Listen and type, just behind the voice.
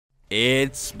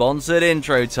It's sponsored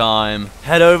intro time.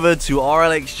 Head over to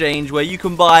RL Exchange where you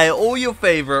can buy all your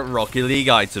favorite Rocket League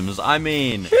items. I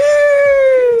mean,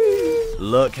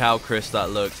 look how crisp that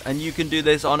looks. And you can do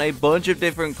this on a bunch of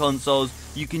different consoles.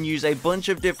 You can use a bunch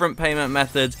of different payment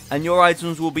methods and your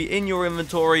items will be in your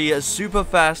inventory super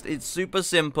fast. It's super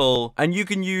simple. And you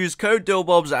can use code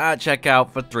DILLBOBS at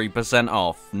checkout for 3%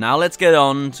 off. Now let's get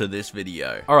on to this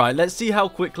video. Alright, let's see how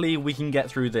quickly we can get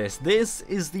through this. This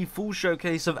is the full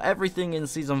showcase of everything in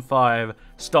Season 5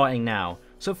 starting now.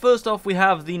 So first off, we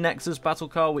have the Nexus battle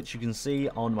car, which you can see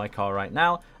on my car right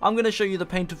now. I'm going to show you the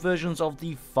painted versions of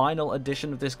the final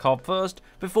edition of this car first,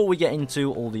 before we get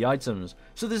into all the items.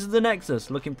 So this is the Nexus,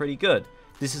 looking pretty good.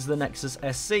 This is the Nexus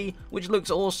SC, which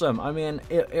looks awesome. I mean,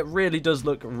 it really does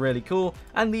look really cool.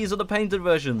 And these are the painted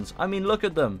versions. I mean, look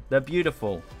at them. They're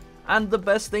beautiful. And the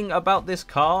best thing about this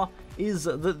car is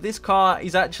that this car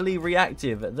is actually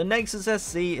reactive. The Nexus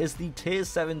SC is the Tier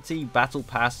 70 Battle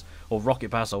Pass, or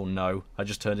Rocket Pass. Oh no, I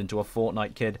just turned into a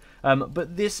Fortnite kid.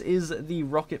 But this is the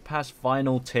Rocket Pass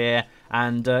final tier,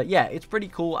 and yeah, it's pretty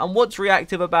cool. And what's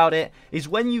reactive about it is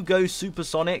when you go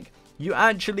supersonic, you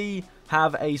actually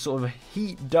have a sort of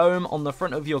heat dome on the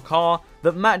front of your car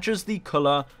that matches the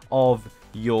color of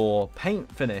your paint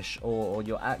finish or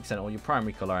your accent, or your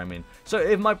primary color, I mean. So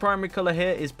if my primary color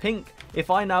here is pink, if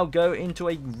I now go into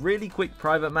a really quick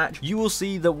private match, you will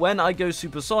see that when I go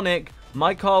supersonic,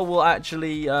 my car will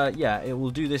actually yeah, it will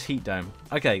do this heat dome.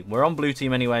 Okay, we're on blue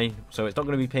team anyway, so it's not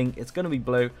going to be pink, it's going to be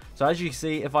blue. So as you can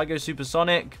see, if I go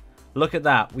supersonic, look at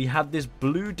that. We have this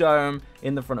blue dome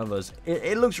in the front of us.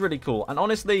 It looks really cool. And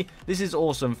honestly, this is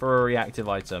awesome for a reactive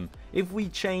item. If we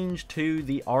change to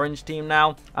the orange team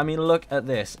now, I mean, look at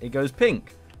this. It goes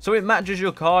pink. So it matches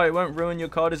your car. It won't ruin your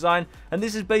car design. And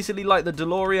this is basically like the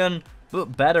DeLorean,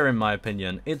 but better in my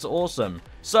opinion. It's awesome.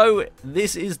 So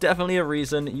this is definitely a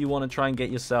reason you want to try and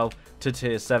get yourself to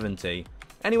tier 70.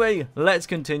 Anyway, let's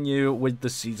continue with the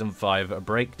Season 5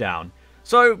 breakdown.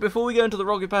 So, before we go into the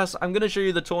Rocket Pass, I'm going to show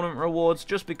you the tournament rewards,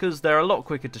 just because they're a lot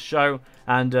quicker to show,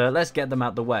 and let's get them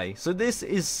out the way. So this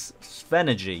is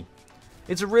Sphenergy.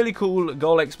 It's a really cool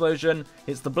goal explosion.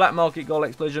 It's the black market goal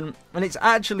explosion, and it's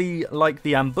actually like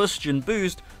the Ambustion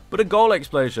boost, but a goal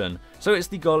explosion. So it's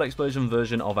the goal explosion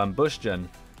version of Ambustion.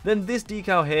 Then this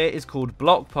decal here is called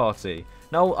Block Party.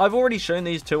 Now, I've already shown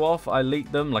these two off. I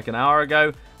leaked them like an hour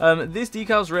ago. This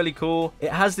decal's really cool. It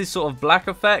has this sort of black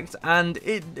effect, and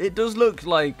it does look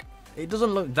like... it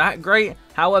doesn't look that great.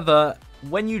 However,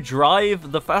 when you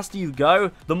drive, the faster you go,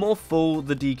 the more full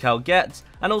the decal gets.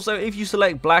 And also, if you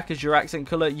select black as your accent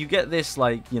color, you get this,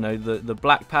 like, you know, the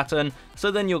black pattern.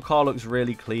 So then your car looks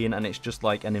really clean, and it's just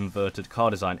like an inverted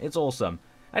car design. It's awesome.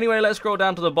 Anyway, let's scroll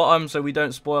down to the bottom so we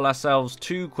don't spoil ourselves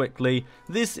too quickly.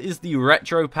 This is the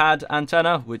Retro Pad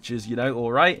antenna, which is, you know,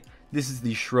 alright. This is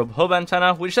the Shrub Hub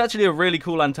antenna, which is actually a really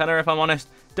cool antenna, if I'm honest.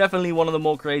 Definitely one of the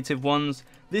more creative ones.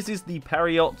 This is the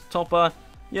Periot Topper.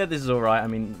 Yeah, this is alright. I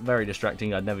mean, very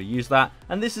distracting. I'd never use that.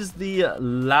 And this is the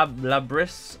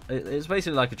Labris. It's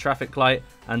basically like a traffic light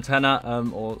antenna,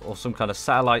 or some kind of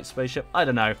satellite spaceship. I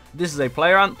don't know. This is a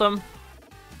player anthem,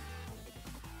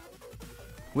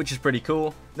 which is pretty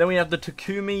cool. Then we have the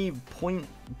Takumi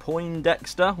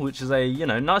Poindexter, which is a, you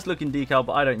know, nice looking decal,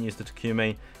 but I don't use the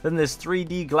Takumi. Then there's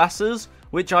 3D glasses,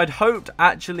 which I'd hoped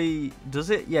actually, does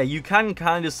it? Yeah, you can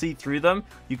kind of see through them.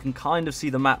 You can kind of see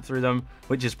the map through them,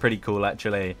 which is pretty cool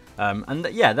actually. And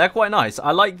yeah, they're quite nice.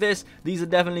 I like this. These are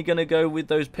definitely going to go with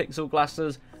those pixel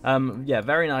glasses. Yeah,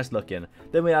 very nice looking.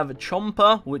 Then we have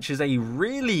Chomper, which is a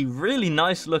really, really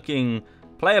nice looking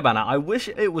player banner. I wish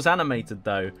it was animated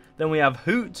though. Then we have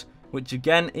Hoot, which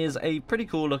again is a pretty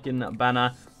cool looking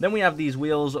banner. Then we have these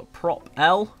wheels, Prop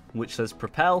L, which says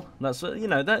propel. That's, you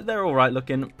know, they're all right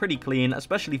looking, pretty clean,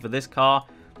 especially for this car.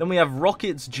 Then we have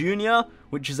Rockets Junior,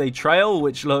 which is a trail,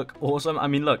 which look awesome. I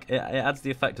mean, look, it adds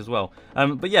the effect as well.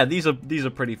 But yeah, these are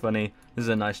pretty funny. This is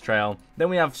a nice trail. Then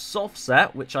we have Soft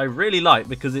Set, which I really like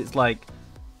because it's like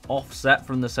offset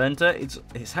from the center.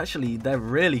 It's actually, they're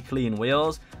really clean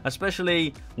wheels,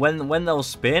 especially when they'll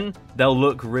spin. They'll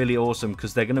look really awesome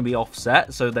because they're going to be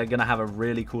offset, so they're going to have a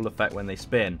really cool effect when they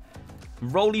spin.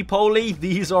 Roly Poly,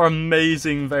 these are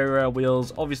amazing, very rare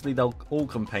wheels. Obviously they'll all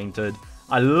come painted.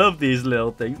 I love these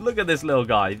little things. Look at this little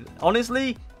guy.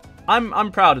 Honestly,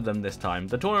 I'm proud of them this time.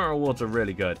 The tournament rewards are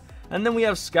really good. And then we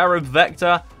have Scarab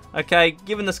Vector. Okay,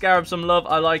 giving the Scarab some love,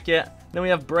 I like it. Then we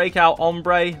have Breakout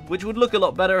Ombre, which would look a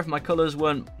lot better if my colors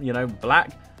weren't, you know,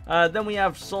 black. Then we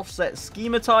have Soft Set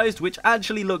Schematized, which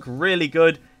actually look really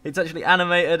good. It's actually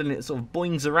animated and it sort of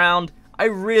boings around. I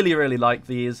really, really like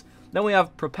these. Then we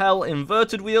have Propel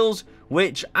Inverted Wheels,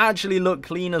 which actually look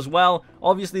clean as well.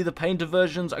 Obviously, the painted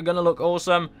versions are going to look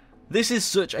awesome. This is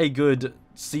such a good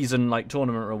season, like,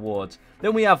 tournament rewards.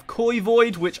 Then we have Koi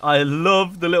Void, which I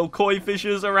love, the little koi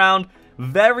fishes around.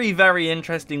 Very, very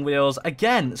interesting wheels.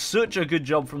 Again, such a good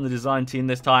job from the design team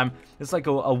this time. It's like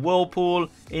a whirlpool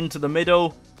into the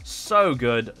middle. So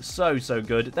good. So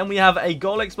good. Then we have a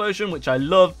goal explosion, which I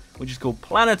love, which is called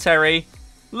Planetary.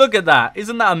 Look at that.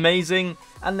 Isn't that amazing?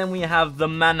 And then we have the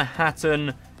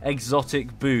Manhattan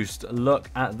Exotic Boost.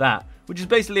 Look at that. Which is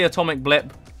basically Atomic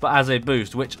Blip, but as a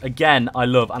boost, which again I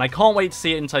love, and I can't wait to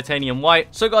see it in titanium white.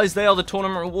 So guys, they are the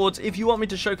tournament rewards. If you want me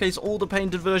to showcase all the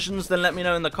painted versions, then let me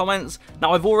know in the comments.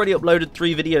 Now, I've already uploaded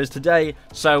 3 videos today,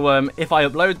 so if I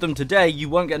upload them today, you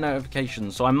won't get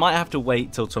notifications, so I might have to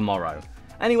wait till tomorrow.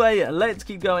 Anyway, let's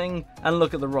keep going and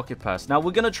look at the Rocket Pass. Now,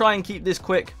 we're going to try and keep this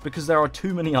quick because there are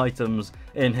too many items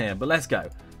in here, but let's go.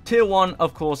 Tier 1,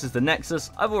 of course, is the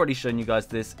Nexus. I've already shown you guys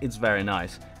this. It's very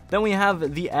nice. Then we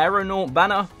have the Aeronaut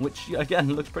banner, which,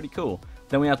 again, looks pretty cool.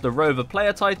 Then we have the Rover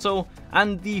player title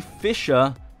and the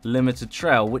Fisher limited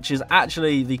trail, which is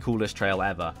actually the coolest trail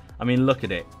ever. I mean, look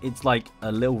at it. It's like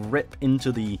a little rip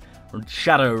into the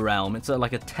Shadow Realm. It's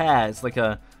like a tear. It's like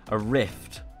a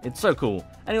rift. It's so cool.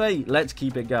 Anyway, let's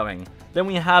keep it going. Then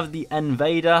we have the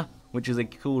Invader, which is a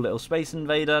cool little Space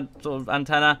Invader sort of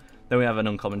antenna. Then we have an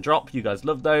uncommon drop. You guys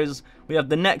love those. We have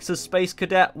the Nexus Space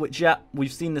Cadet, which, yeah,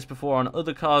 we've seen this before on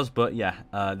other cars, but yeah,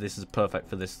 this is perfect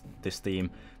for this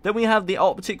theme. Then we have the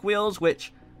Optic Wheels,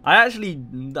 which I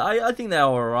think they're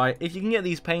alright. If you can get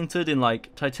these painted in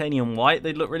like titanium white,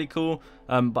 they'd look really cool.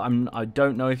 But I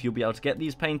don't know if you'll be able to get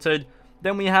these painted.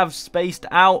 Then we have Spaced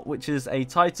Out, which is a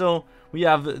title. We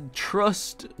have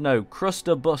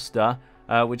Cruster Buster,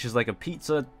 which is like a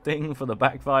pizza thing for the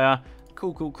backfire.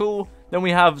 Cool. Then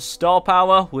we have Star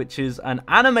Power, which is an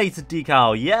animated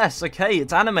decal. Yes, okay,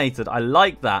 it's animated. I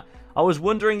like that. I was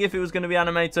wondering if it was going to be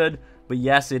animated, but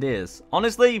yes, it is.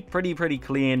 Honestly, pretty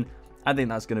clean. I think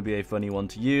that's going to be a funny one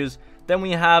to use. Then we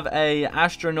have a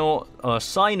astronaut, or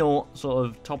Cynaut sort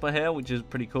of topper here, which is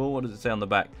pretty cool. What does it say on the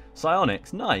back?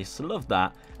 Psionics. Nice. I love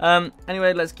that.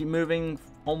 Anyway, let's keep moving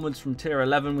onwards from tier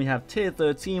 11. We have tier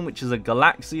 13, which is a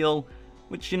Galaxial,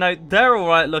 which, you know, they're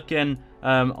alright looking.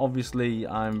 Obviously,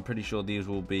 I'm pretty sure these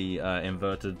will be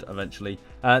inverted eventually.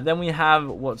 Then we have,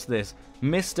 what's this?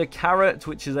 Mr. Carrot,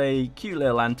 which is a cute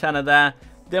little antenna there.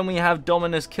 Then we have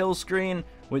Dominus Kill Screen,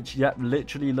 which, yep,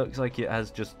 literally looks like it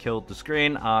has just killed the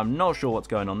screen. I'm not sure what's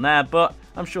going on there, but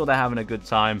I'm sure they're having a good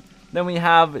time. Then we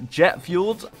have Jet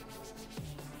Fueled.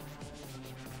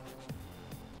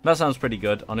 That sounds pretty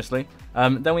good, honestly.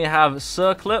 Then we have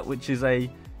Circlet, which is a,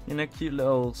 you know, cute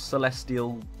little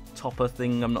celestial topper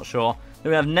thing, I'm not sure. Then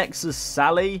we have Nexus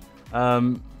Sally.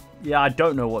 Yeah, I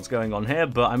don't know what's going on here,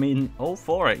 but I mean, all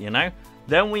for it, you know.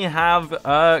 Then we have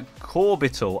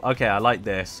Corbital. Okay, I like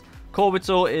this.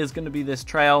 Corbital is going to be this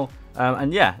trail,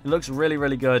 and yeah, it looks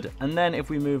really good. And then if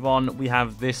we move on, we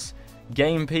have this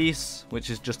game piece, which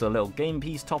is just a little game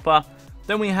piece topper.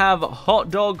 Then we have Hot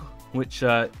Dog, which,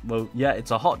 well, yeah,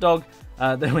 it's a hot dog.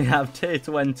 Then we have tier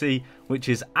 20, which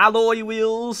is alloy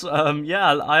wheels.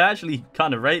 Yeah, I actually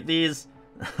kind of rate these.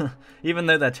 Even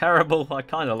though they're terrible, I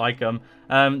kind of like them.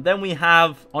 Then we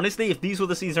have, honestly, if these were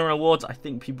the season rewards, I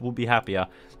think people would be happier.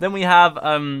 Then we have,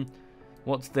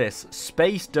 what's this?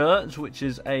 Space Dirt, which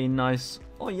is a nice...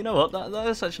 Oh, you know what?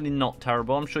 That's actually not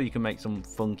terrible. I'm sure you can make some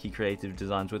funky creative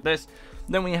designs with this.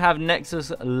 Then we have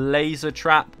Nexus Laser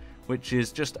Trap, which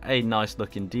is just a nice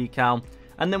looking decal.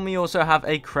 And then we also have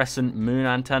a Crescent Moon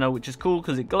antenna, which is cool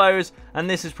because it glows. And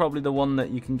this is probably the one that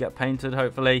you can get painted,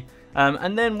 hopefully.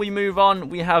 And then we move on.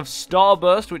 We have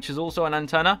Starburst, which is also an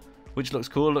antenna, which looks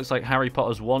cool. Looks like Harry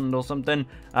Potter's wand or something.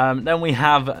 Then we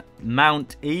have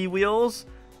Mount E wheels,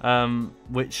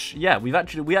 which, yeah, we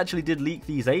actually did leak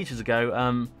these ages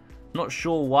ago. Not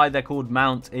sure why they're called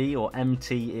Mount E or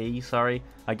MTE, sorry.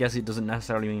 I guess it doesn't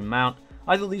necessarily mean Mount.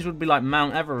 I thought these would be like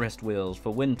Mount Everest wheels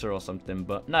for winter or something,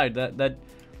 but no,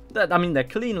 I mean, they're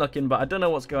clean looking, but I don't know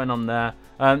what's going on there.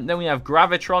 Then we have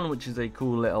Gravitron, which is a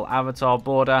cool little avatar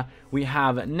border. We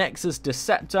have Nexus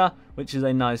Deceptor, which is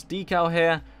a nice decal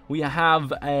here. We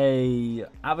have a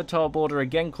avatar border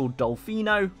again called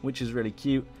Dolphino, which is really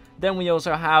cute. Then we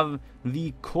also have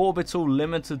the Corbital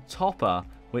Limited Topper,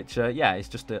 which, yeah, it's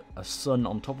just a sun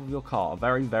on top of your car.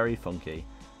 Very funky.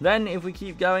 Then, if we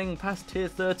keep going past tier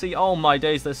 30, oh my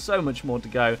days, there's so much more to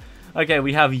go. Okay,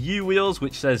 we have U-Wheels,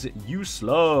 which says, you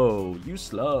slow.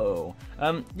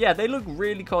 Yeah, they look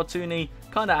really cartoony,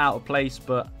 kind of out of place,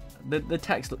 but the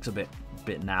text looks a bit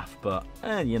naff, but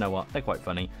you know what, they're quite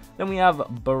funny. Then we have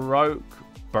Baroque,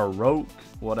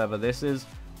 whatever this is.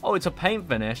 Oh, it's a paint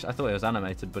finish. I thought it was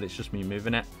animated, but it's just me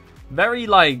moving it. Very,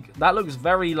 like, that looks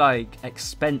very, like,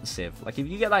 expensive. Like, if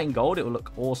you get that in gold, it will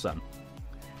look awesome.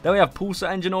 Then we have Pulsar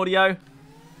Engine Audio,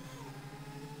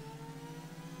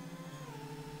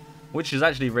 which is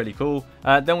actually really cool.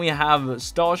 Then we have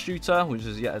Star Shooter, which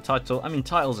is a title. I mean,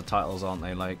 titles are titles, aren't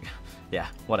they? Like, yeah,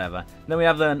 whatever. Then we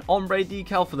have an ombre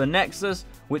decal for the Nexus,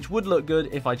 which would look good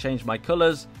if I changed my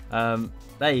colors.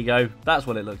 There you go. That's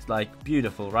what it looks like.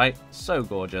 Beautiful, right? So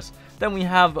gorgeous. Then we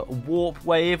have Warp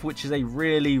Wave, which is a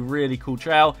really, really cool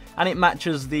trail, and it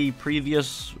matches the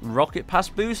previous Rocket Pass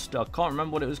boost. I can't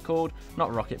remember what it was called.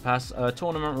 Not Rocket Pass,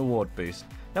 Tournament Reward boost.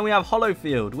 Then we have Hollow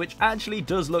Field, which actually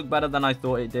does look better than I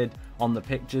thought it did on the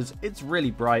pictures. It's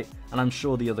really bright, and I'm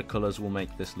sure the other colors will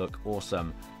make this look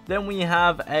awesome. Then we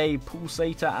have a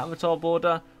Pulsator avatar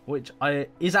border, which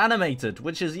is animated,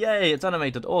 which is, yay, it's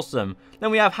animated, awesome. Then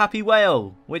we have Happy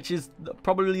Whale, which is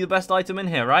probably the best item in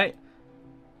here, right?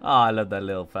 Ah, I love that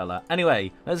little fella.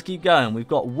 Anyway, let's keep going. We've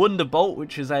got Wonderbolt,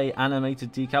 which is a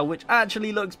animated decal, which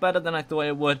actually looks better than I thought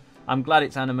it would. I'm glad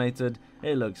it's animated.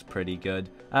 It looks pretty good.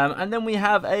 And then we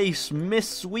have a Miss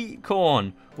Sweet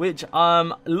Corn, which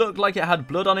looked like it had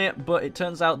blood on it, but it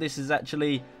turns out this is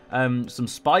actually some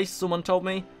spice, someone told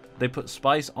me. They put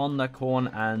spice on the corn,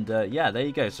 and yeah, there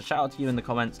you go. So shout out to you in the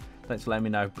comments. Thanks for letting me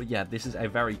know. But yeah, this is a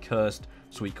very cursed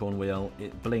sweet corn wheel.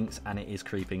 It blinks and it is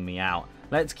creeping me out.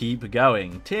 Let's keep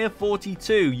going. Tier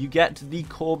 42, you get the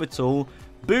Corbital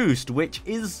boost, which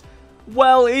is,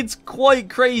 well, it's quite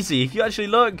crazy. If you actually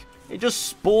look, it just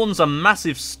spawns a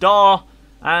massive star,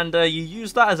 and you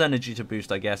use that as energy to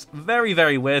boost, I guess. Very,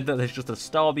 very weird that there's just a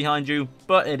star behind you,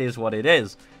 but it is what it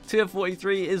is. Tier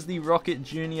 43 is the Rocket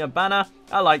Junior banner.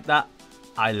 I like that.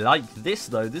 I like this,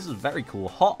 though. This is very cool.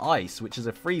 Hot Ice, which is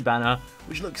a free banner,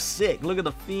 which looks sick. Look at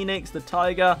the Phoenix, the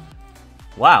Tiger.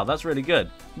 Wow, that's really good.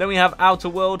 Then we have Outer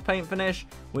World paint finish,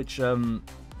 which, ooh,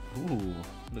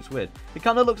 looks weird. It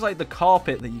kind of looks like the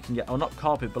carpet that you can get, or not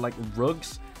carpet, but like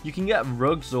rugs. You can get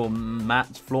rugs or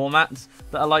mats, floor mats,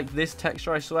 that are like this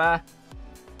texture, I swear.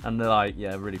 And they're like,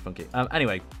 yeah, really funky.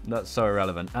 Anyway, that's so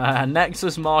irrelevant.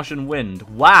 Nexus Martian Wind.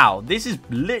 Wow, this is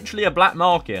literally a black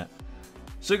market.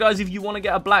 So guys, if you want to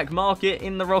get a black market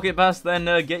in the Rocket Pass, then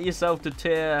get yourself to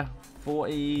tier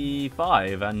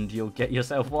 45 and you'll get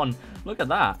yourself one. Look at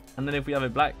that. And then if we have a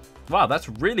black... Wow, that's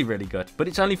really, really good. But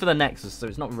it's only for the Nexus, so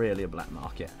it's not really a black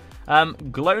market.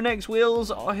 Glownex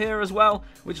wheels are here as well,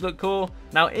 which look cool.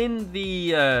 Now, in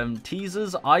the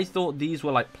teasers, I thought these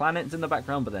were like planets in the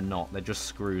background, but they're not. They're just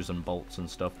screws and bolts and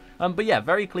stuff. But yeah,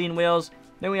 very clean wheels.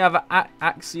 Then we have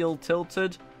Axial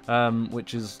Tilted,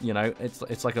 which is, you know,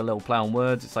 it's like a little play on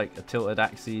words. It's like a tilted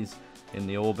axes in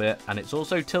the orbit, and it's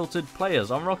also tilted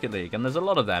players on Rocket League, and there's a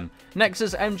lot of them.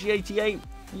 Nexus MG88,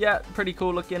 yeah, pretty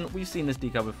cool looking. We've seen this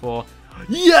decal before.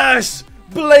 Yes!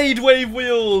 Blade Wave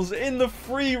wheels in the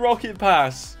free Rocket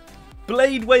Pass.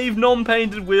 Blade Wave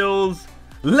non-painted wheels.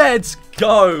 Let's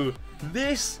go.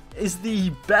 This is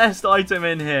the best item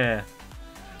in here.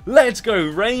 Let's go.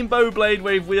 Rainbow Blade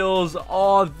Wave wheels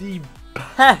are the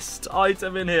best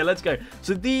item in here. Let's go.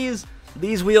 So these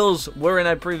wheels were in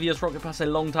a previous Rocket Pass a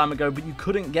long time ago, but you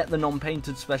couldn't get the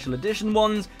non-painted special edition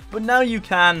ones, but now you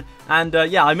can. And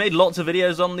yeah, I made lots of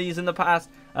videos on these in the past.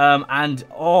 And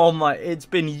oh my, it's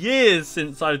been years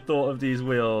since I thought of these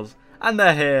wheels, and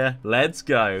they're here. Let's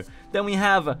go. Then we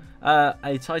have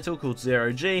a title called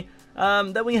Zero G.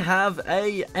 Then we have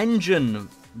a engine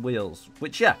wheels,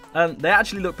 which yeah, they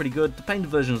actually look pretty good. The painted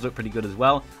versions look pretty good as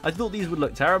well. I thought these would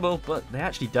look terrible, but they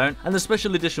actually don't. And the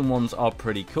special edition ones are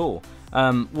pretty cool.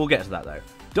 We'll get to that though.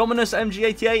 Dominus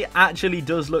MG88 actually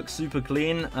does look super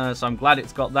clean, so I'm glad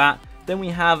it's got that. Then we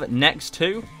have Next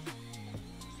 2,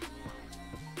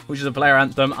 which is a player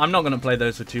anthem. I'm not going to play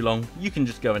those for too long. You can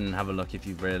just go in and have a look if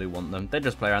you really want them. They're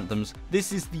just player anthems.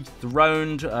 This is the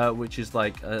Throned, which is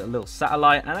like a little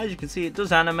satellite, and as you can see, it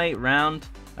does animate round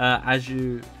as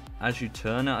you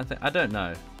turn it. I don't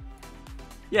know.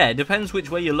 Yeah, it depends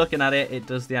which way you're looking at it. It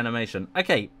does the animation.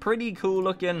 Okay, pretty cool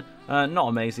looking. Not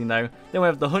amazing though. Then we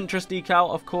have the Huntress decal,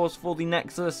 of course, for the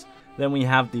Nexus. Then we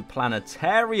have the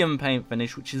Planetarium paint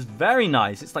finish, which is very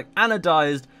nice. It's like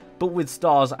anodized, but with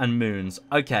stars and moons.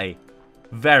 Okay,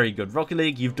 very good. Rocket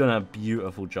League, you've done a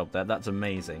beautiful job there. That's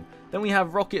amazing. Then we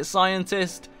have Rocket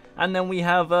Scientist, and then we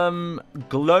have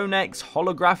Glownex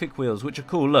holographic wheels, which are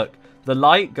cool. Look, the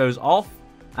light goes off,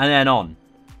 and then on,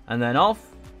 and then off,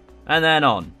 and then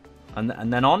on,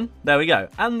 and then on. There we go.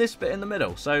 And this bit in the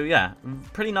middle. So yeah,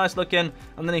 pretty nice looking.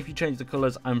 And then if you change the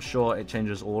colors, I'm sure it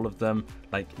changes all of them,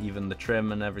 like even the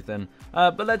trim and everything.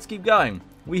 But let's keep going.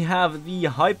 We have the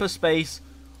Hyperspace.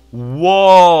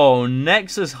 Whoa,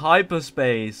 Nexus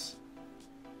Hyperspace.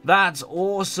 That's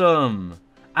awesome.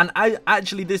 And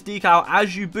actually, this decal,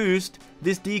 as you boost,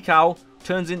 this decal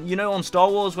turns in, you know, on Star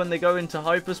Wars when they go into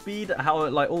hyperspeed, how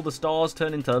like all the stars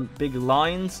turn into big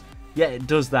lines? Yeah, it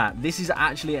does that. This is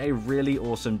actually a really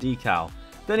awesome decal.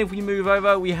 Then if we move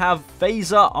over, we have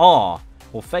Phaser R,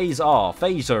 or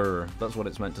Phaser, that's what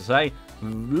it's meant to say.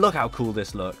 Look how cool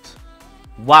this looked.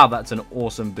 Wow, that's an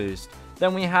awesome boost.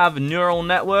 Then we have Neural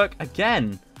Network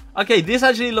again. Okay, this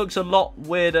actually looks a lot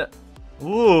weirder.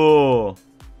 Ooh.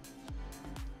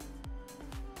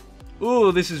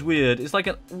 Ooh, this is weird. It's like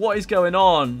what is going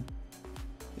on?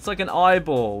 It's like an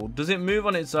eyeball. Does it move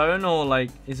on its own, or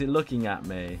like, is it looking at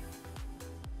me?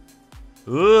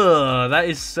 Ugh, that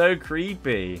is so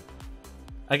creepy.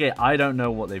 Okay, I don't know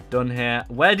what they've done here.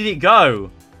 Where did it go?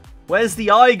 Where's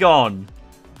the eye gone?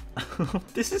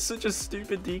 This is such a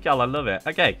stupid decal. I love it.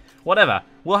 Okay, whatever.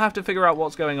 We'll have to figure out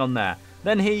what's going on there.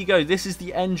 Then here you go. This is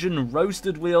the engine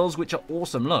roasted wheels, which are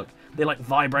awesome. Look, they like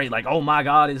vibrate like, oh my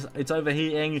god, it's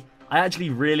overheating. I actually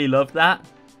really love that.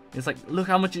 It's like, look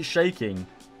how much it's shaking.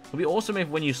 It'll be awesome if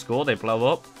when you score, they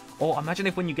blow up. Or imagine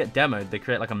if when you get demoed, they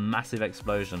create like a massive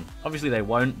explosion. Obviously they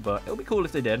won't, but it'll be cool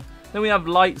if they did. Then we have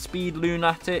Lightspeed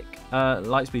Lunatic.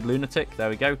 There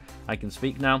we go. I can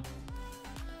speak now.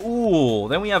 Ooh,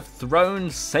 then we have Throne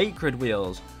Sacred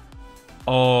Wheels.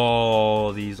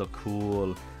 Oh, these are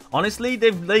cool. Honestly,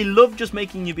 they love just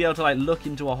making you be able to like look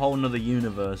into a whole nother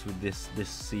universe with this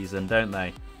season, don't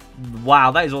they?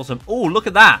 Wow, that is awesome. Oh, look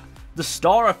at that. The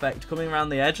star effect coming around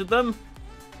the edge of them.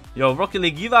 Yo, Rocket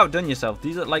League, you've outdone yourself.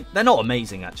 These are like, they're not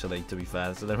amazing actually, to be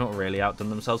fair, so they're not really outdone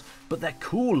themselves, but they're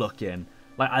cool looking.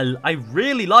 Like, I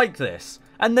really like this.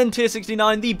 And then Tier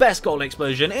 69, the best goal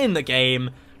explosion in the game,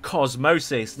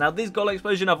 Cosmosis. Now, this goal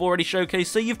explosion I've already showcased,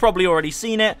 so you've probably already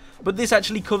seen it, but this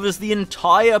actually covers the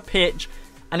entire pitch,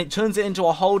 and it turns it into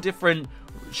a whole different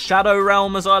shadow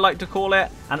realm, as I like to call it,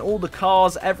 and all the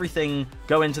cars, everything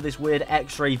go into this weird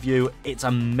x-ray view. It's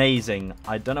amazing.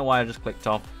 I don't know why I just clicked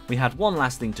off. We had one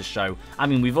last thing to show. I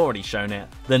mean, we've already shown it,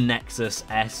 the Nexus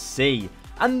SC.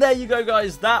 And there you go,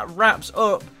 guys. That wraps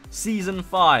up Season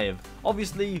 5.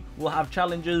 Obviously, we'll have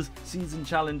challenges, season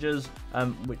challenges,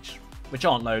 which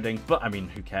aren't loading, but I mean,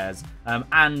 who cares?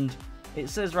 And it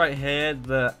says right here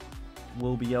that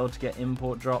we'll be able to get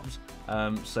import drops.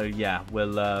 So yeah, we're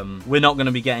not going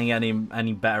to be getting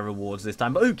any better rewards this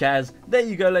time, but who cares? There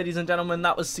you go, ladies and gentlemen.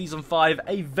 That was Season 5,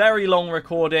 a very long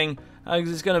recording.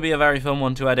 It's going to be a very fun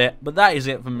one to edit, but that is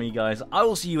it from me, guys. I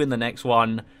will see you in the next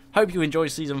one. Hope you enjoy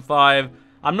Season 5.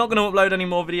 I'm not going to upload any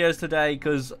more videos today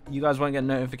because you guys won't get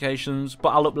notifications, but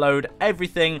I'll upload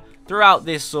everything throughout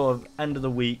this sort of end of the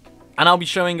week, and I'll be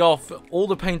showing off all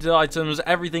the painted items,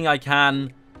 everything I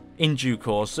can, in due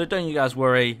course, so don't you guys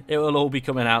worry, it will all be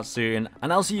coming out soon,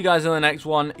 and I'll see you guys in the next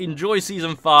one. Enjoy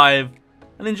Season 5,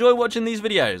 and enjoy watching these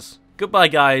videos. Goodbye,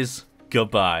 guys.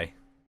 Goodbye.